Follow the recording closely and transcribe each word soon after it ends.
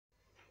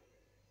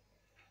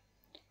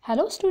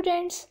Hello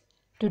students,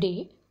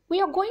 today we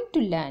are going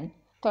to learn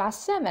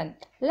class 7th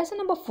lesson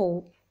number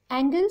 4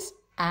 angles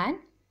and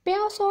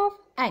pairs of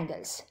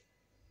angles.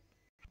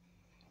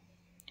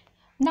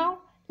 Now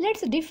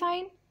let's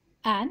define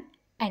an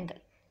angle.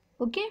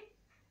 Okay,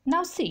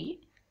 now see,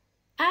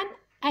 an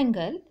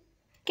angle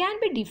can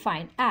be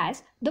defined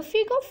as the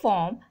figure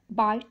formed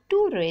by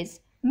two rays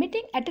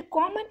meeting at a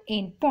common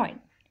end point.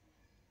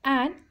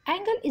 An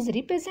angle is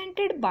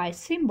represented by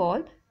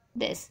symbol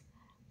this.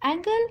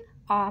 Angle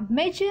are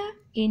measured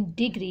in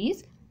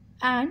degrees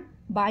and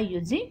by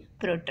using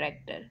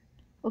protractor.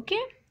 Okay.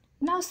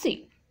 Now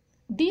see,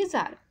 these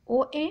are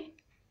OA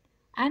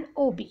and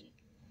OB.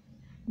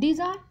 These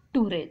are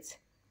two rays.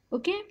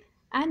 Okay.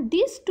 And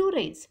these two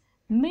rays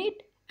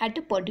meet at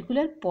a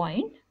particular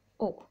point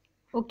O.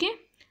 Okay.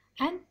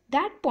 And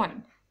that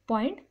point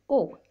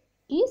O,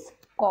 is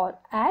called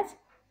as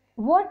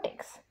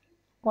vertex.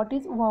 What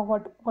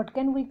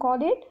can we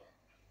call it?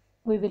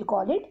 We will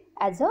call it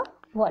as a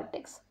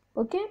vertex.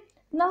 Okay.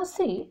 Now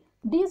see,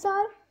 these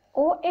are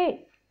OA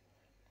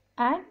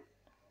and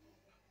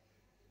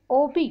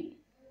OB.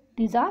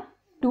 These are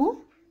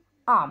two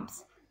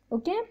arms.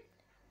 Okay.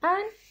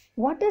 And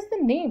what is the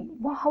name?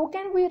 How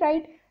can we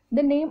write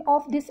the name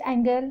of this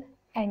angle?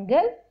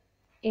 Angle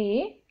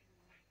AOB.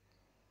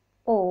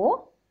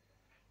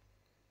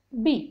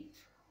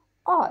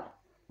 Or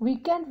we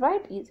can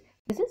write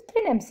this is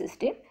three name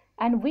system,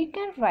 and we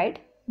can write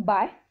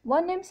by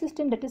one name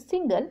system, that is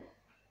single,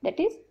 that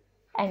is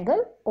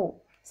angle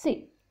O.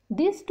 See,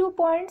 these 2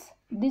 points,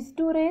 these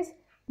two rays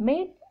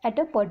meet at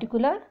a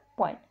particular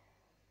point.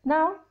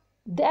 Now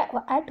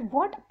at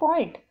what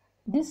point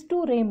these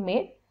two rays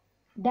meet,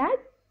 that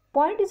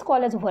point is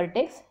called as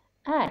vertex,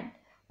 and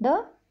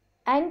the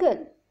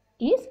angle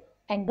is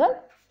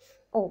angle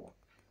O.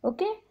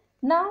 Okay.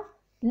 Now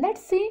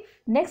let's see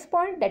next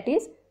point, that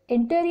is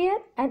interior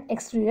and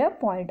exterior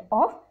point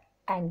of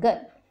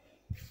angle.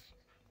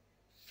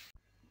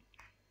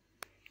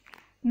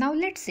 Now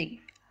let's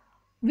see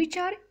which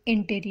are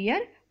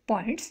interior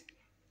points.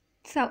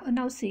 So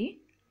now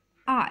see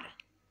R,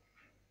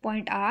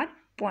 point R,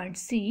 point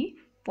C,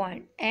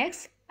 point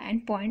X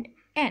and point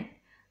N.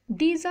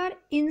 These are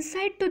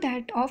inside to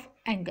that of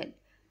angle.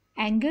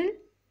 Angle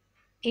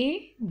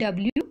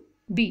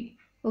AWB.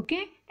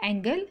 Okay,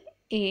 angle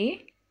AW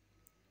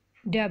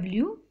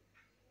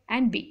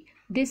and B.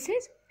 This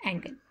is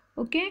angle.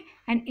 Okay,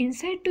 and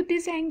inside to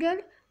this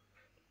angle,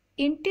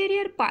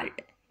 interior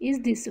part is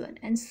this one,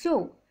 and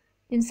so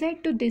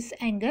inside to this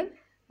angle,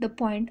 the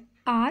point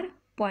R,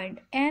 point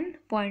N,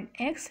 point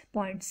X,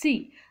 point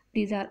C,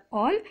 these are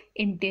all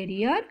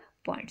interior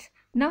points.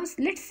 Now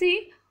let's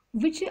see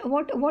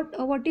what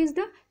is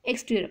the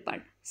exterior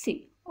part.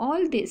 See,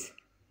 all this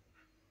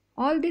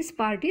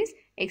part is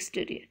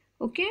exterior.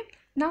 Okay.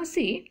 Now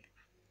see,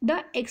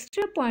 the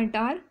exterior point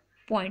are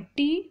point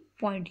T,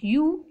 point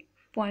U,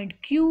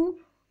 point Q,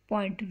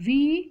 point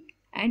V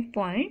and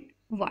point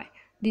Y.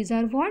 These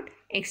are what?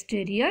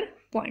 Exterior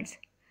points.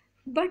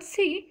 But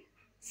see,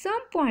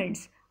 some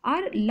points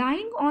are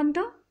lying on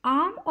the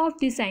arm of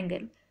this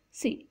angle.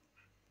 See,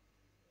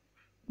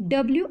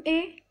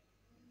 WA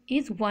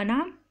is one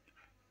arm,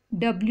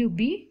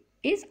 WB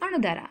is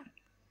another arm.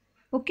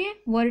 Okay,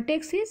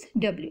 vertex is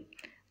W.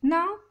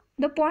 Now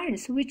the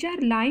points which are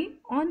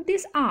lying on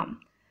this arm,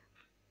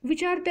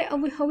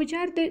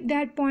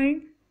 that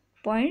point?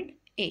 Point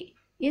A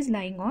is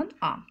lying on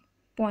arm,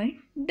 point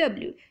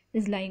W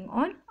is lying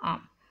on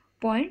arm,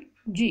 point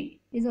G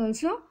is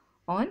also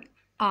on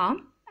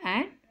arm,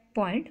 and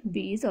point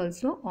B is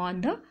also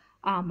on the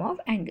arm of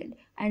angle.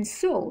 And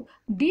so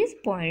these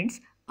points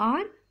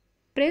are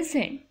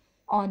present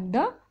on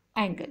the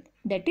angle,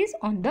 that is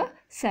on the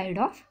side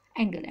of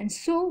angle, and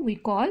so we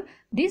call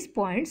these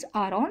points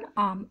are on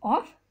arm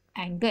of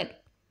angle.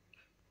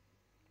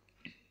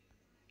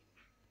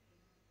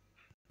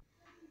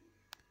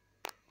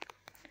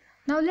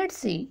 Now let's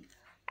see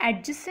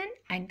adjacent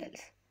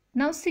angles.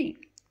 Now see,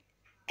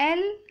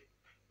 L,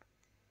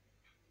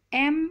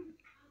 M,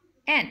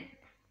 N.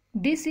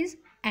 This is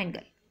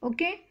angle.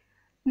 Okay.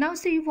 Now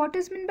see, what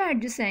is meant by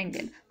adjacent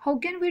angle? How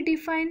can we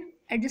define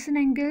adjacent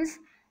angles?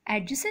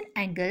 Adjacent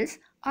angles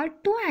are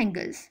two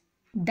angles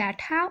that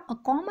have a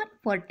common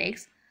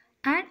vertex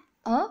and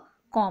a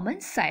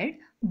common side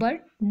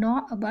but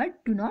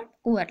do not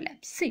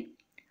overlap. See,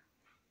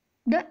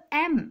 the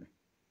M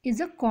is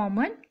a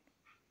common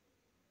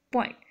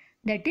point,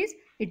 that is,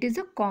 it is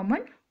a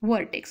common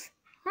vertex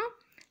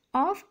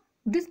of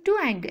these two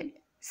angles.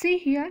 See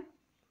here,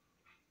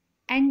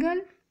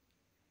 angle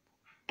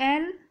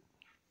LMP.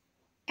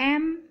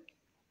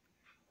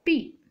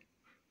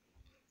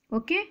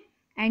 Okay,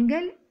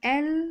 angle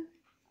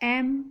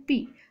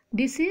LMP.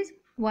 This is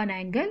one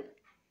angle,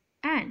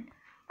 and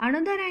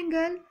another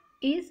angle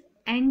is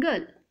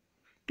angle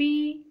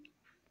PMN.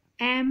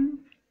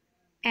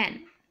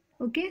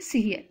 Okay,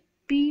 see here,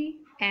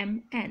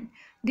 PMN.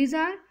 These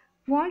are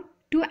what?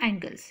 Two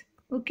angles.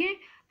 Okay,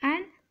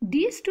 and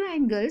these two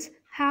angles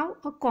have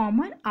a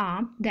common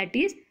arm, that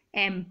is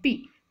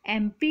MP.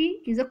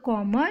 MP is a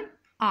common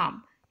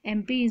arm.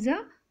 MP is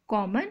a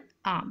common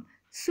arm.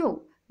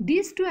 So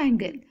these two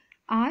angles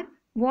are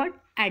what?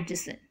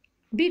 Adjacent,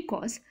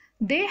 because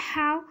they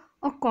have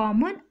a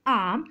common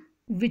arm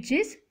which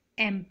is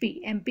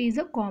MP. MP is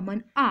a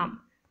common arm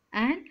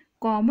and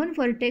common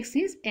vertex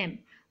is M.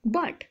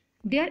 But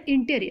their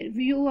interior,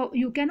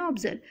 you can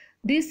observe,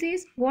 this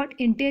is what?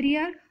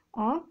 Interior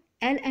of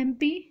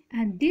LMP,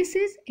 and this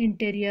is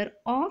interior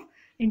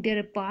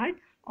part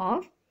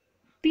of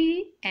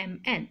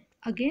PMN.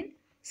 Again,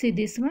 see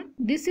this one.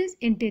 This is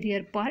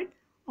interior part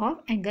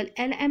of angle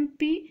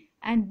LMP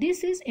and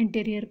this is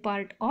interior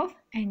part of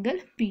angle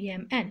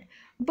PMN.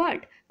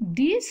 But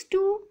these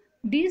two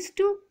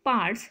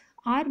parts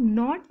are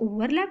not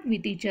overlap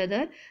with each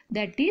other.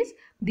 That is,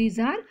 these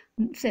are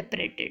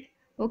separated.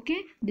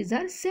 Okay, these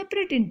are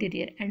separate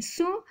interior, and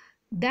so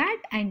that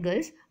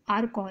angles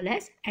are called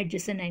as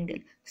adjacent angle.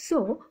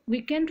 So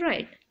we can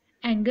write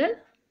angle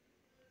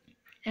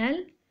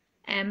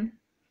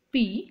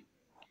LMP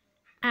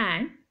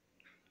and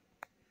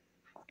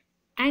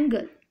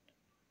angle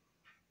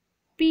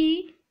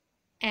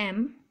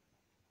PMN.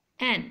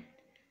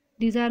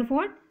 These are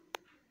what?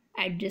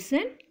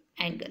 Adjacent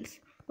angles.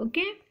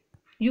 Okay,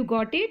 you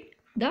got it?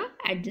 The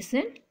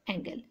adjacent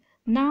angle.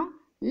 Now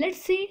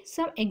let's see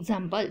some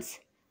examples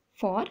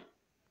for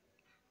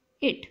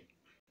it.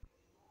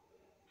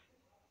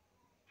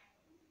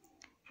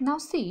 Now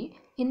see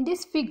in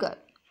this figure,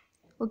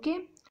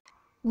 okay,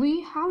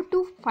 we have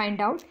to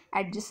find out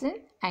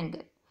adjacent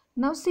angle.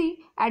 Now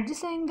see,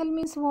 adjacent angle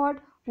means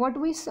what? What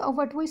we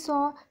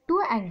saw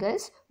two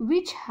angles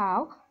which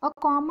have a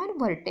common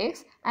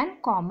vertex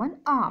and common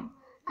arm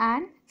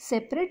and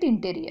separate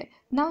interior.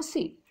 Now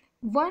see,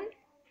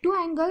 two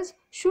angles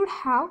should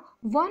have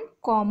one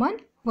common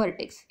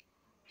vertex.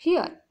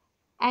 Here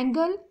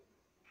angle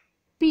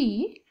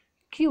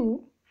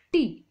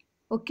PQT,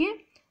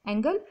 okay,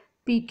 angle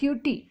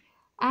PQT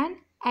and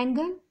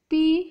angle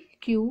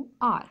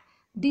PQR.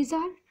 These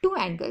are two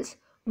angles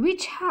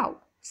which have,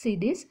 see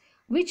this,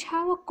 which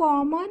have a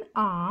common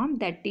arm,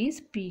 that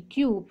is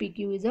PQ.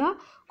 PQ is a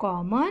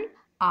common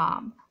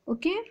arm,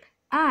 okay,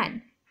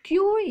 and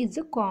Q is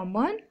a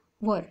common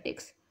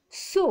vertex.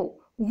 So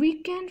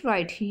we can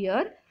write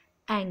here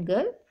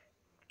angle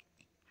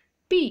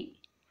PQT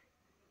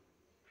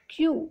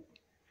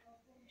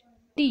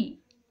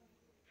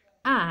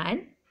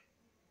and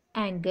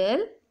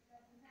angle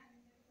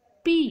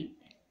PQR.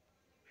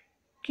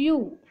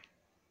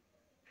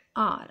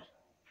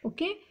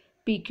 Okay,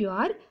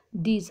 PQR,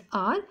 these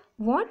are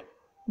what?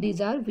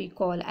 These are we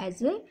call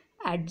as a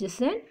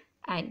adjacent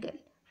angle.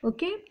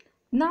 Okay,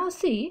 now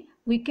see,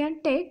 we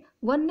can take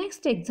one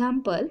next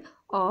example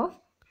of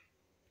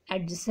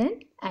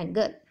adjacent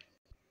angle.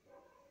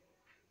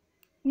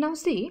 Now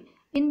see,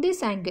 in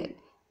this angle,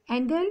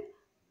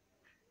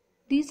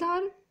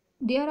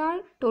 there are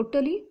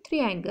totally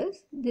three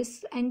angles,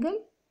 this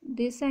angle,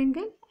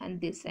 and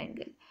this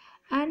angle.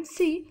 And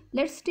see,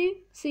 let's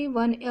see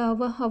one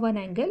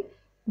angle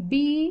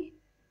BNA,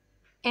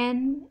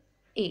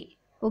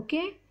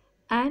 okay,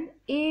 and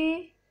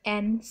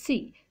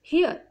ANC.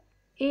 Here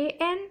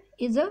AN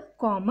is a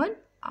common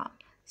arm.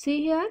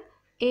 See here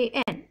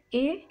AN,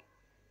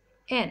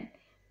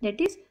 that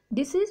is,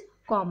 this is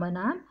common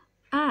arm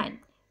and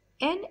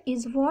N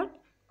is what?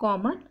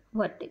 Common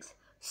vertex.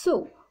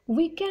 So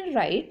we can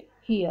write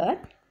here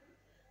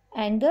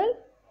angle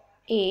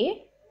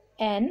ANB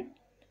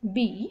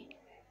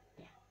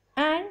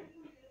and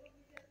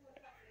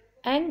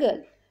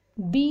angle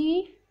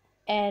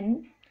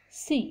BNC.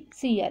 See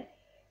here,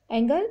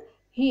 angle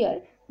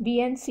here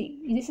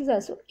BNC. This is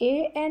also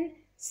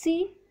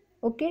ANC.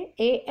 Okay,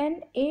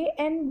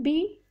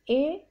 ANB,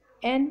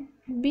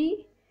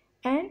 ANB,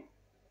 and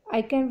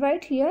I can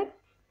write here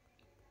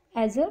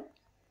as a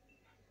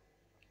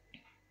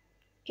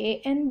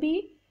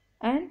ANB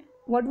and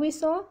what we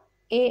saw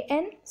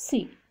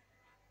ANC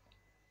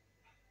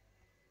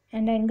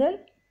and angle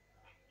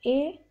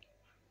ANC.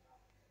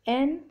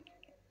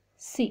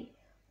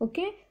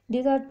 Okay,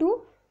 these are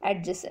two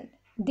adjacent,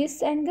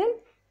 this angle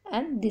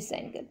and this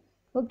angle.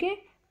 Okay,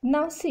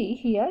 now see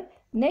here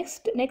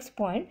next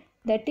point,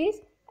 that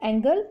is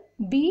angle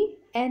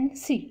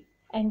BNC,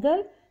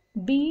 angle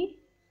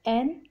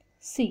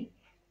BNC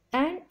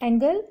and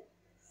angle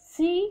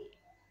CNA.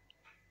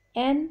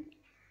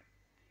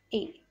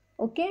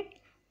 Okay,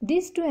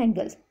 these two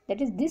angles,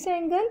 that is this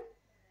angle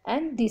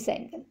and this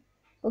angle.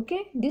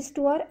 Okay, these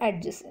two are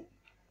adjacent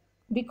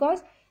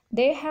because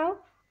they have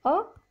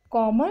a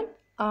common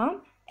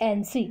arm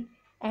NC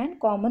and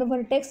common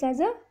vertex as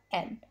a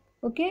N.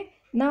 Okay,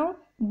 now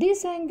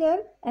this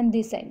angle and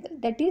this angle,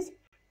 that is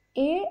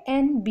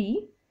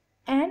ANB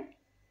and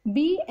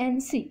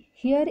BNC.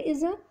 Here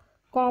is a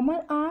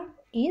common arm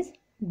is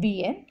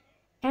BN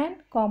and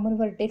common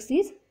vertex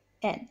is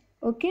N.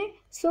 Okay,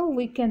 so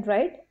we can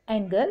write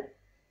angle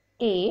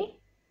ANB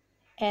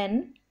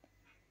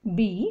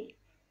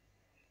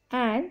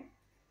and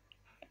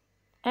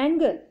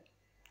angle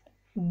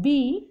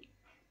BNC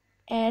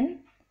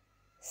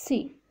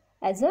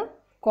as a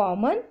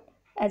common,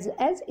 as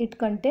it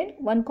contains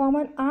one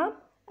common arm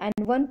and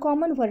one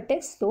common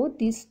vertex, so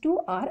these two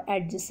are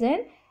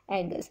adjacent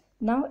angles.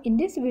 Now in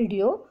this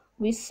video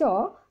we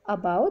saw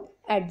about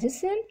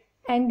adjacent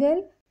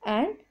angle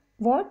and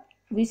what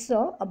we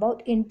saw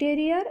about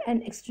interior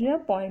and exterior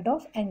point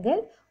of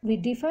angle. We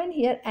define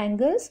here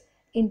angles,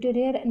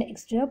 interior and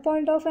exterior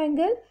point of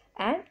angle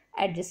and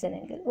adjacent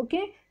angle.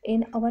 Okay,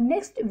 in our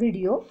next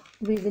video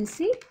we will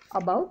see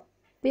about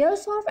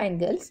pairs of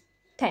angles.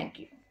 Thank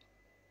you.